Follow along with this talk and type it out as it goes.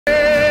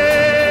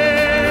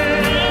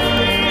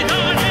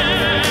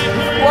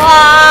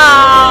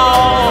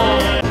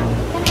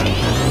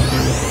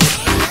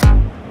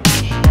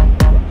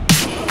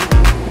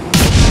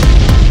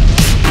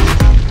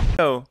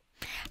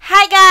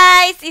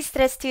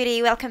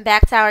Здравствуйте, welcome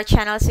back to our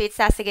channel. So it's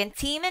us again,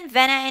 Tim and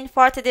Vena, and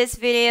for today's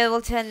video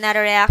we'll do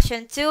another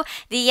reaction to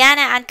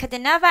Diana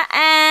Ankudinova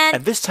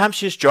and this time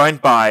she's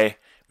joined by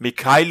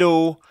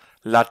Mikhailo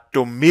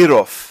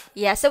Ladomirov.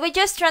 Yeah, so we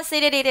just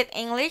translated it in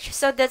English,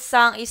 so that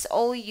song is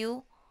All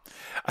You.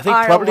 I think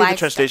probably the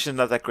translation is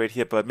not that great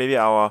here, but maybe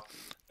our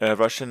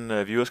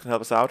Russian viewers can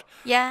help us out.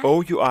 Yeah.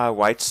 Oh, you are a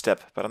white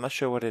step, but I'm not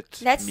sure what it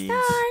Let's means.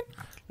 Start.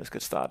 Let's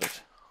get started.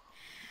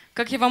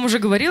 Как я вам уже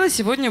говорила,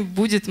 сегодня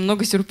будет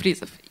много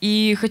сюрпризов.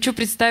 И хочу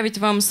представить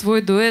вам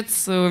свой дуэт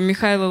с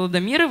Михаилом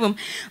Ладомировым,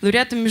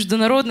 лауреатом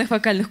международных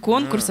вокальных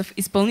конкурсов,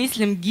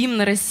 исполнителем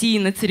гимна России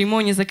на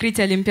церемонии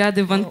закрытия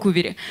Олимпиады в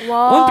Ванкувере.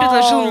 Он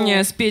предложил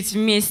мне спеть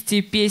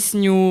вместе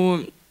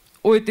песню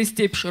 «Ой, ты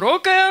степь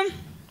широкая»,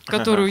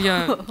 которую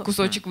я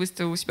кусочек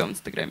выставила у себя в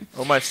Инстаграме.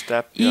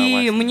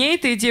 И мне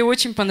эта идея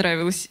очень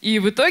понравилась. И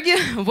в итоге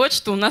вот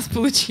что у нас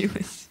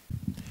получилось.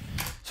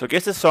 So I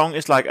guess the song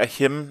is like a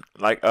hymn,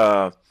 like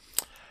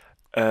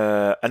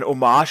an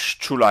homage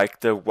to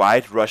like the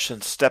wide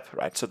Russian steppe,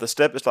 right? So the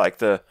steppe is like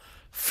the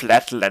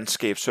flat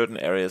landscape, certain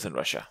areas in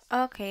Russia.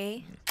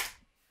 Okay.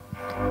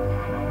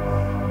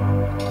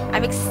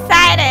 I'm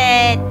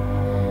excited!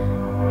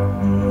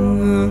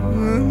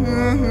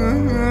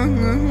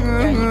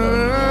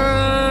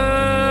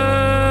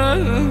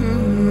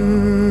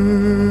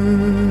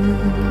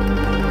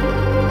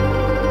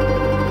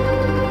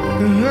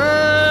 There you go.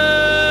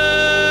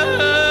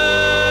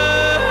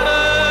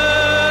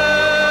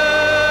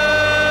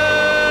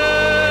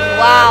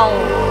 Wow!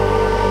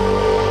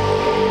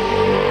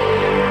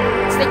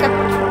 It's like a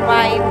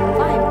vibe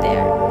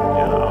there.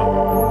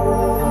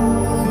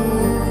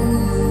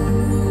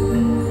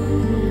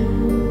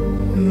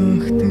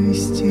 Ах ты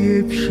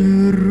степь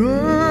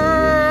широкая,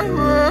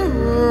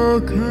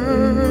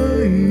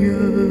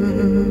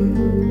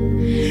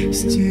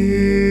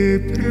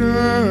 степь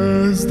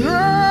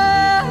раздольная,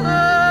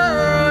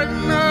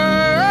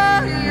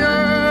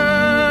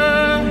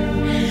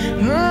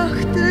 ах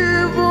ты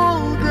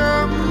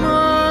Волга,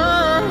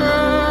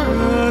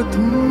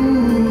 матушка,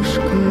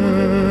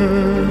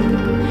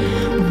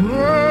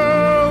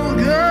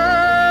 Волга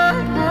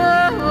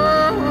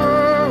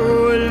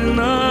вольная.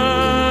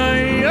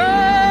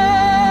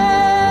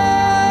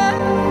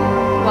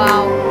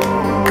 Wow.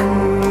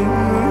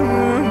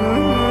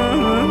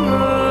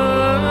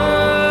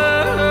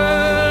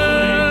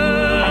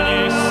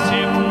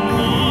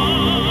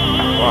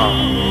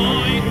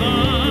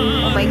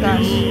 Oh my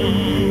gosh.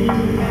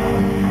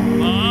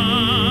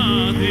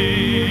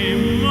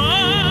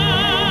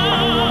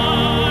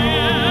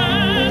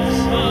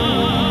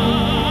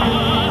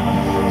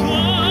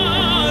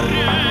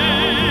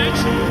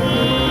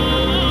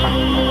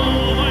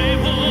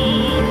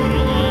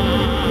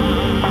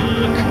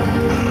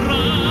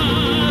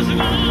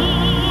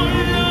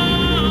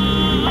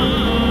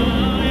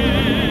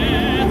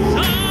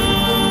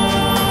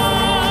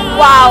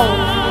 Wow!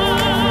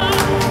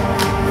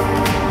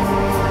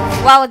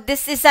 Wow,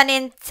 this is an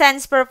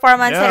intense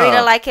performance. I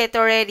really like it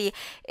already.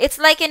 It's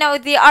like, you know,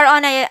 they are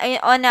on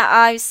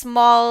a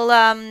small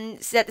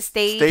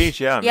stage.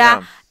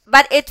 Yeah.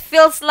 But it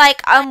feels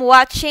like I'm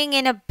watching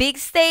in a big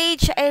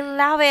stage. I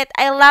love it.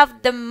 I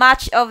love the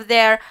match of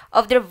their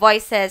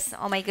voices.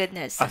 Oh my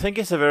goodness. I think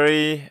it's a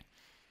very,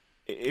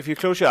 if you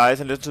close your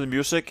eyes and listen to the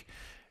music,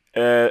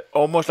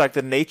 almost like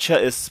the nature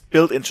is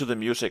built into the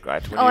music,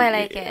 right? When I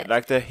like it.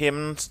 Like the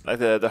hymns, like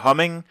the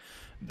humming,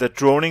 the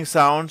droning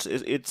sounds.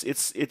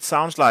 It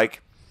sounds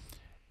like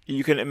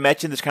you can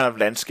imagine this kind of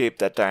landscape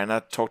that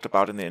Diana talked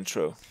about in the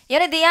intro.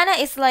 Yeah, Diana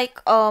is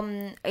like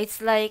it's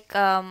like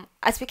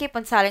as we keep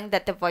on telling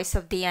that the voice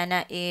of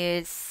Diana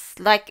is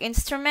like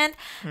instrument,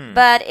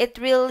 but it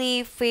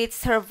really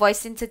fits her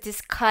voice into this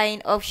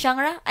kind of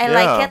genre. I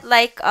like it,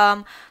 like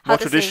how more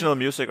to traditional say?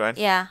 music, right?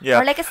 Yeah.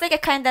 Or like it's like a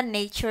kind of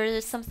nature or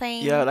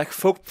something. Yeah, like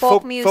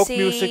folk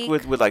music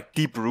with like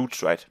deep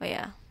roots, right? Oh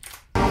yeah.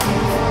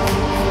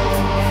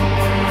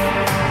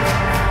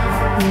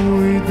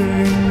 Ой, да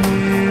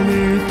не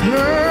летай,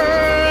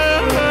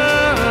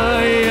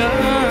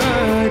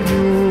 орел,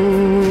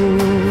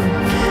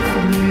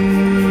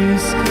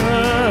 близко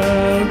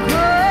к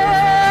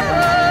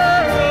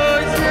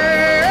озере.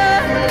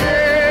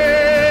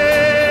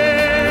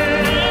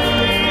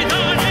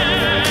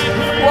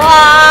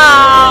 Wow!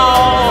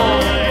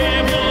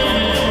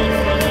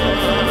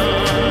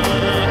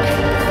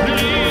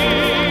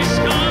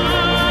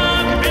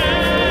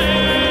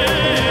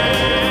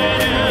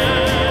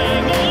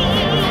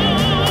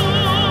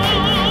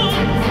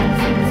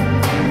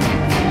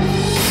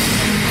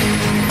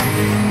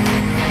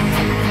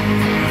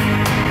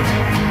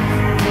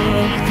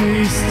 Ах ты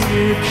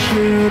степь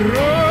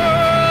широкая,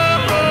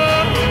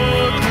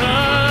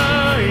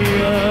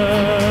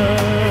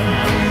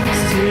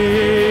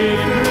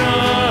 степь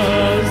раздольная,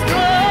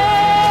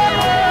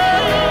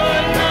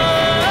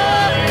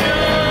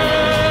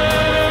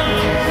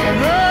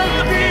 ах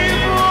ты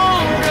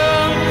Волга,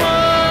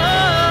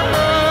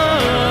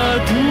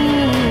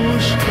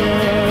 матушка,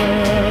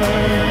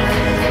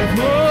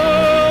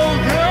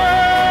 Волга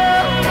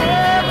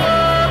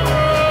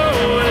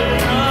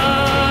вольная.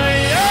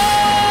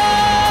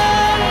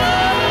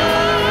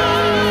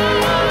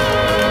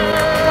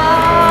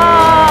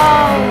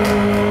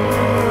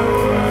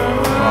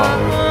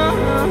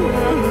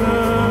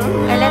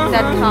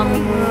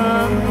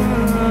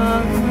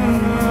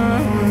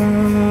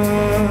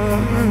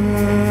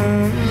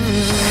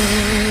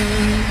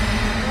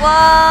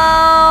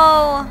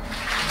 Wow!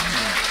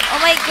 Oh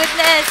my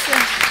goodness!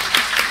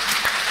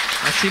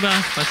 Спасибо,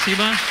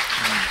 спасибо.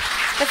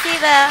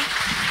 Спасибо!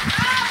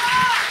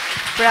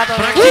 Bravo!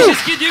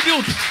 Практически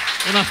дебют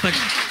у нас так.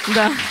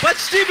 Да.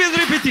 Почти без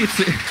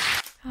репетиции.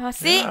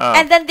 See? Yeah.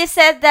 And then they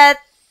said that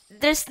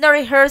there's no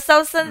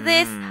rehearsals on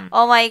this.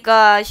 Oh my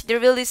gosh, they're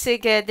really so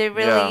good. They're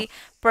really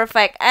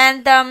perfect.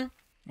 And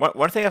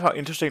One thing I found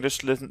interesting,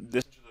 just listen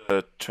to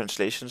the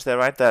translations there,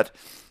 right? That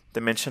they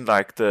mentioned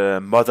like the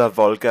Mother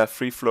Volga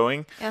free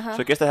flowing. Uh-huh.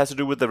 So I guess that has to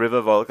do with the river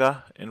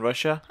Volga in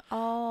Russia.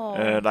 oh,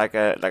 Like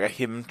a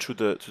hymn to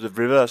the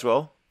river as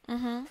well.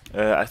 mm-hmm.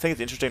 I think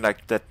it's interesting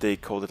like that they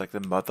called it like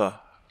the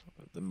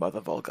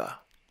Mother Volga.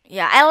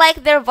 Yeah, I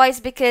like their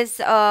voice because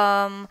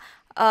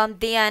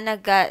Diana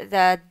got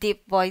the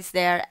deep voice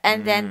there,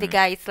 and then the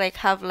guys like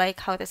have like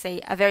how to say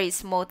a very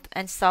smooth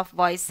and soft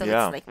voice, so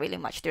Yeah. it's like really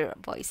much their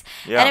voice.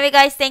 Yeah. Anyway,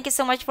 guys, thank you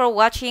so much for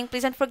watching.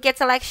 Please don't forget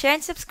to like, share,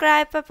 and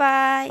subscribe. Bye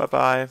bye. Bye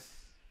bye.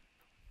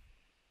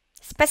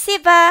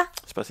 Спасибо.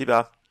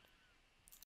 Spasiba.